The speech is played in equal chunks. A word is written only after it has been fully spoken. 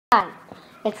Hi,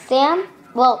 it's Sam.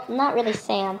 Well, not really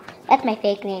Sam. That's my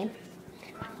fake name.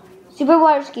 Super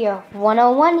Water Skier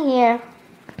 101 here.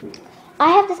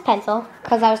 I have this pencil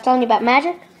because I was telling you about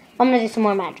magic. I'm going to do some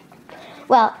more magic.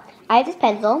 Well, I have this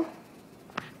pencil.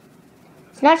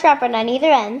 It's not sharpened on either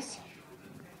ends.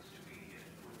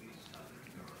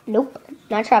 Nope,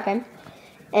 not sharpened.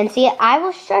 And see, I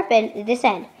will sharpen this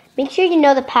end. Make sure you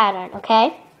know the pattern,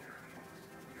 okay?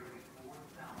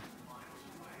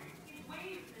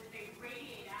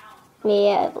 We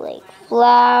have like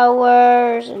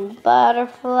flowers and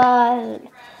butterflies and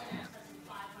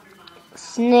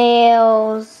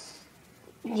snails.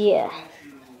 Yeah.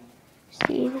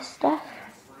 See the stuff?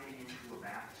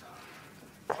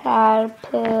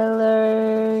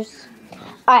 Caterpillars.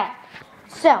 Alright,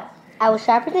 so I will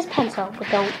sharpen this pencil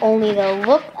with only the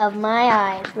look of my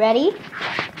eyes. Ready?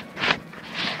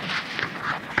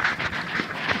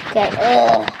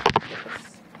 Okay,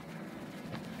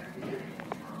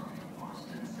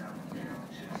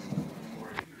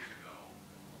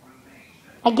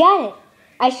 I got it.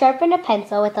 I sharpened a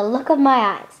pencil with the look of my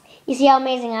eyes. You see how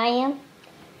amazing I am?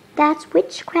 That's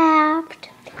witchcraft.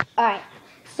 Alright,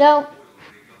 so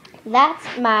that's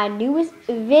my newest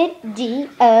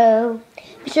video.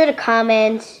 Be sure to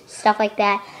comment, stuff like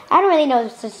that. I don't really know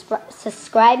what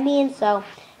subscribe means, so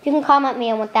you can comment me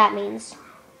on what that means.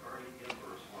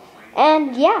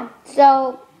 And yeah,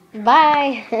 so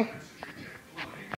bye.